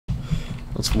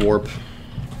Let's warp.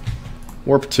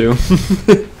 Warp 2.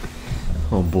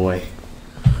 Oh boy.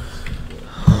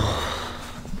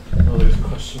 Oh, there's a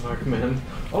question mark, man.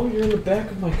 Oh, you're in the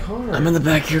back of my car. I'm in the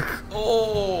back here.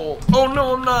 Oh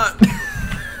no, I'm not.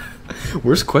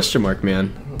 Where's question mark,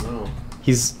 man? I don't know.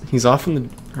 He's off in the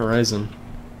horizon.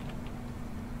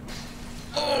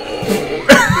 Oh!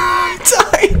 I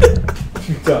died.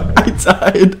 You died. I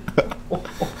died.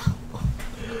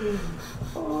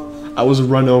 I was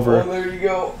run over. Oh, there you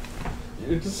go.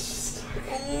 You're just stuck.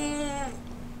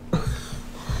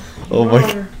 Oh my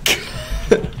god.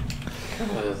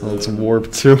 Let's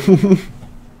warp 2.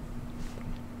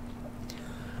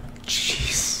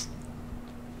 Jeez.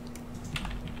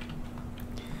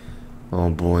 Oh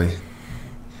boy.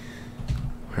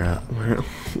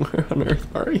 Where on earth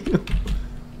are you?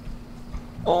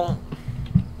 Oh.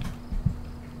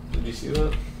 Did you see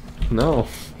that? No. Okay,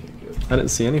 good. I didn't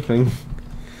see anything. Okay,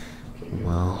 good.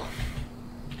 Wow.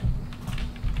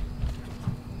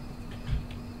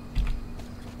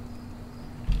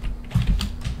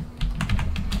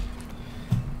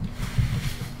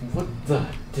 What the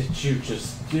did you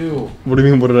just do? What do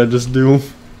you mean, what did I just do?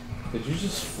 Did you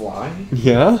just fly?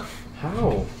 Yeah?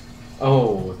 How?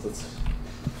 Oh, that's...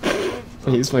 I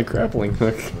used my grappling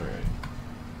hook. Alright.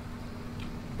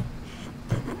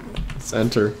 Let's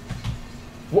enter.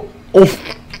 What? Oh!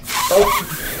 Oh!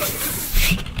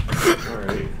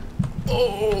 Alright.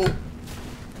 Oh!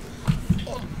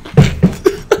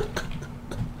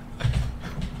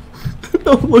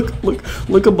 No,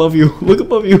 look above you. Look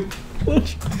above you.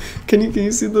 Watch. Can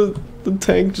you see the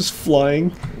tank just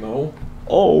flying? No?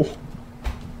 Oh.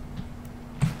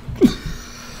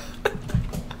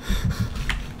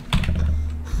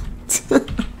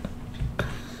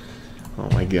 Oh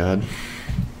my god.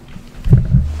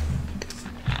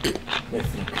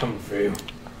 Nathan, I'm coming for you.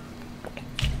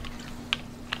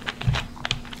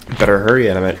 Better hurry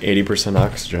it, I'm at 80%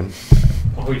 oxygen.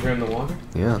 Oh, you're in the water?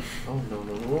 Yeah. Oh, no.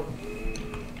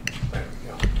 There we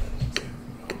go.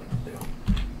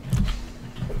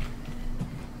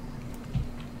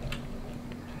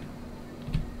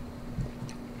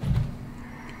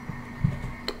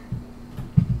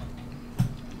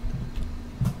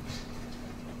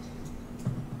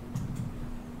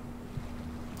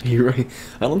 You're right.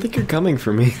 I don't think you're coming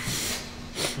for me.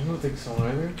 I don't think so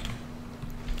either.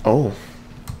 Oh.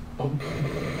 Oh.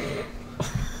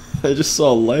 I just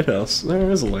saw a lighthouse.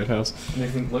 There is a lighthouse.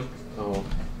 Nathan, look. Oh.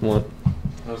 What?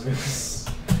 I was gonna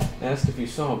ask if you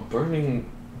saw a burning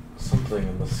something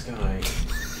in the sky.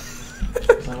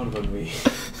 That would have been me.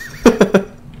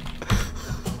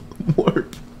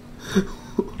 Warp.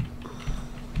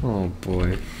 Oh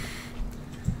boy.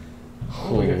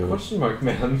 Oh, we got question mark,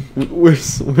 man.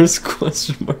 Where's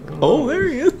question mark? Oh, there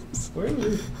he is. Where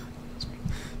is he?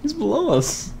 He's below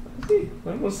us. Is he?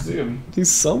 I must see him.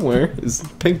 He's somewhere. His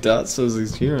pink dot says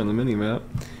he's here on the mini map.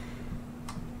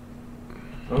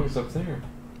 Oh, he's up there.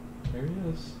 There he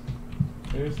is.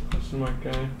 There's the question mark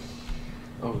guy.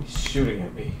 Oh, he's shooting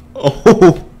at me.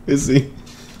 Oh, is he?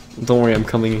 Don't worry, I'm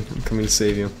coming to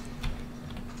save you.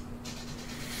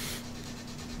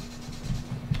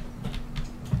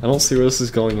 I don't see where this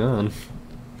is going on.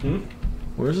 Hmm?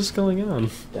 Where is this going on?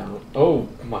 Down. Oh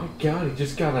my god, he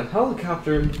just got a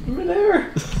helicopter in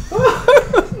midair!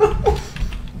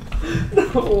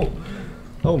 No!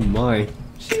 Oh my.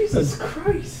 Jesus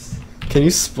Christ! Can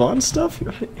you spawn stuff?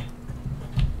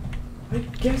 I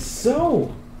guess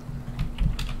so!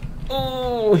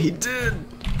 Oh, he did.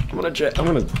 I'm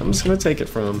just gonna take it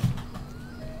from him.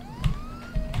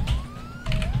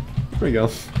 There we go.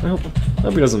 I hope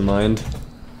he doesn't mind.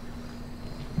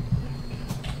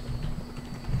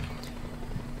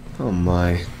 Oh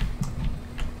my.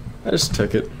 I just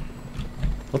took it.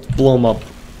 Let's blow him up.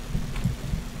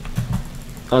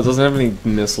 Oh, it doesn't have any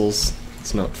missiles.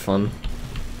 It's not fun.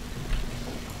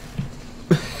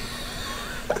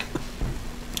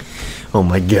 Oh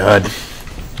my god.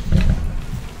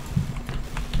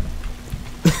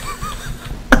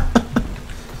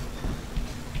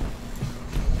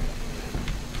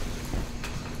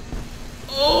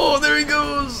 Oh, there he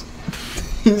goes!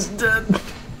 He's dead.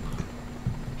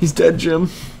 He's dead, Jim.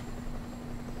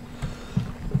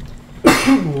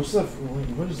 What's that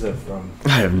from? What is that from? I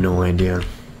have no idea.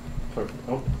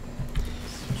 Oh.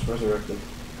 It's resurrected.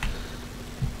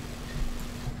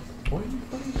 Why are you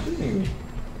fucking shooting me?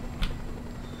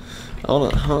 I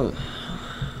don't know how.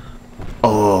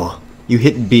 Oh, you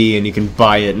hit B and you can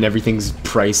buy it, and everything's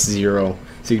price 0,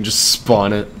 so you can just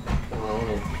spawn it.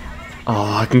 Oh.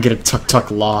 Oh, I can get a Tuk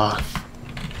Tuk Law.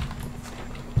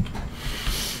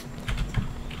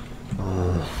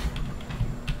 Oh.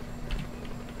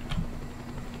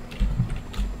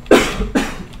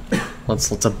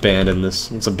 Let's abandon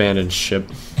this. Let's abandon ship.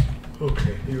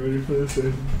 Okay, you ready for this?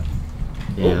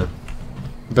 Yeah.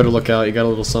 Better look out. You got a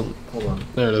little something. Hold on.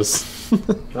 There it is.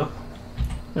 Huh?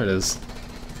 There it is.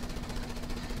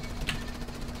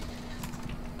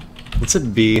 What's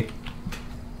it be?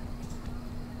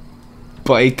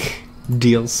 Bike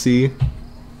DLC.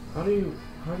 How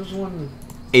does one...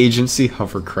 Agency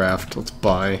hovercraft. Let's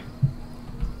buy.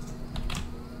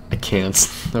 I can't.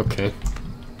 Okay.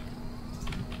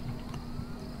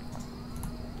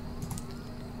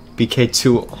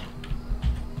 BK2.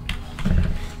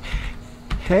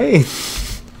 Hey.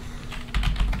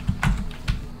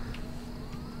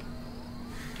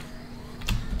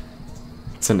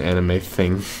 It's an anime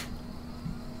thing.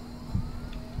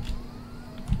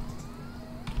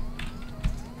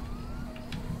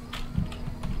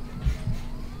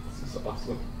 This is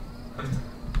awesome.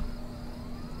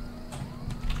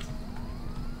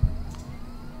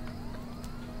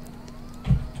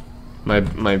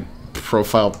 My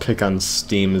profile pic on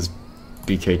Steam is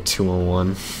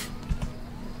BK201.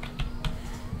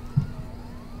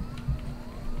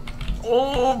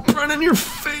 Oh, burn in your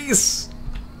face!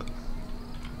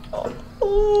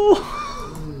 Oh.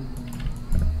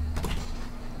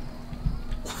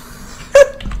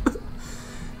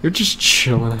 You're just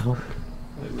chilling out.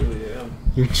 I really am.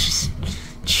 You're just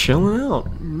chilling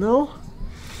out, no?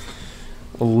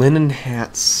 A linen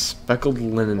hat, speckled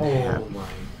linen hat. Oh my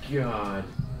god.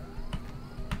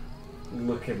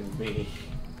 Look at me.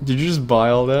 Did you just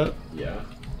buy all that? Yeah.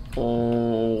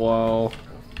 Oh, wow.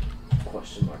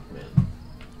 Question mark, man.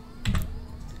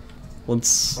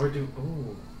 Let's... Or do...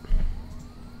 Oh.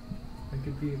 I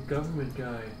could be a government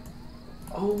guy.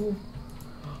 Oh.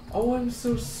 Oh, I'm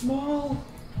so small.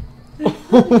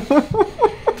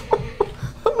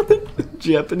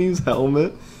 Japanese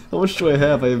helmet? How much do I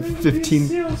have? I have Do you 15...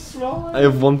 see how small I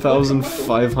have am? Look at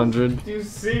my 1,500. legs. Do you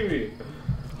see me?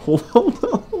 Hold on,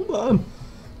 hold on.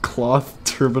 Cloth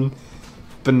turban.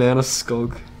 Banana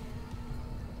skulk.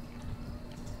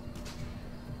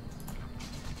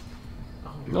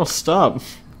 Oh, No, stop.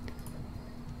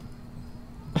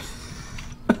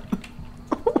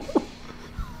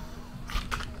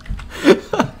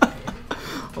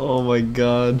 Oh my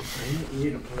god. I need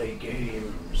you to play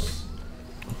games.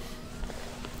 Oh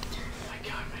my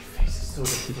god, my face is so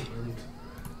deformed.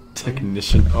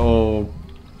 Technician. Oh.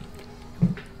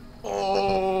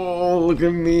 Oh, look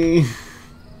at me.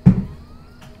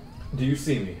 Do you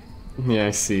see me? Yeah,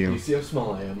 I see Do you. you see how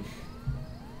small I am?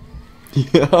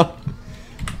 Yeah.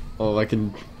 Oh, I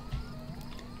can...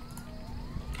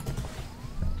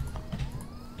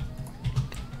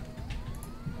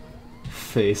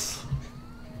 Face.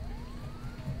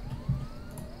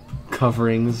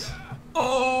 Coverings.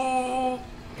 Oh!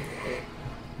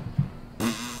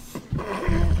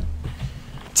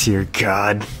 Dear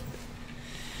God.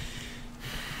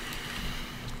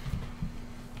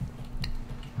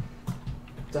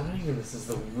 Dying in this is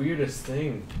the weirdest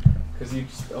thing. Because you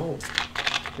just... Oh.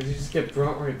 Because you just get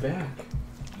brought right back.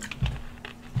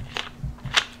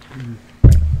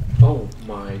 Oh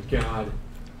my god.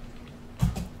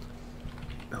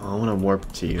 Oh, I want to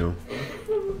warp to you.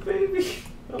 I'm a baby.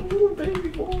 I'm a little baby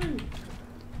boy.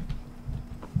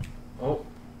 Oh.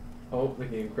 Oh, the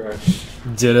game crashed.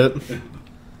 Did it?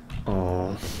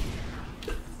 Oh.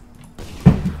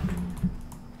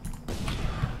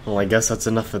 Well, I guess that's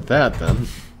enough of that then.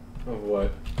 Of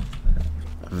what?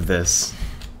 Of this.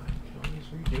 I can always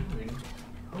redo it.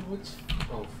 Oh, what's...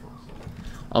 Oh,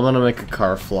 I'm gonna make a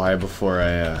car fly before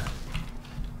I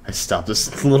stop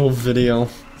this little video.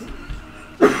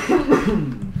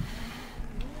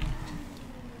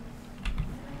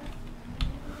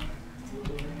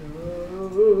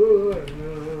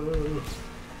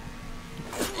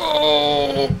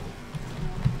 Oh!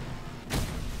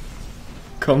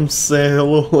 Come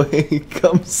sail away,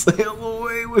 come sail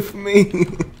away with me.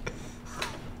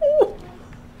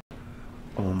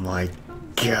 Oh my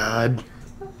god.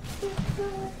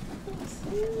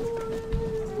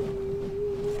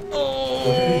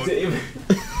 Oh, David.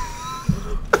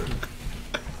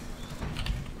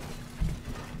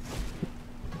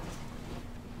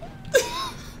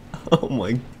 oh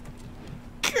my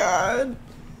god.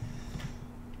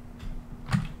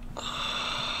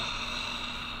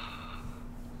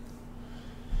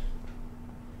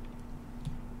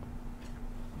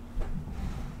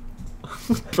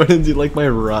 Brennan, do you like my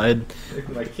ride?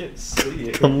 I can't see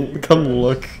it. Come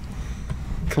look.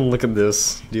 Come look at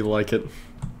this. Do you like it?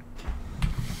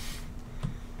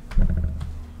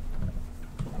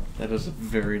 That is a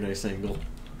very nice angle.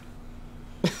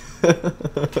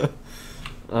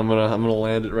 I'm gonna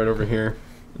land it right over here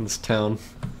in this town.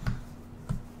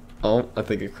 Oh, I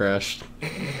think it crashed.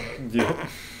 Yep.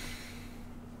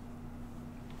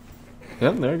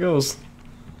 Yep, there it goes.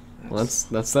 Well,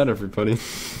 that's that, everybody.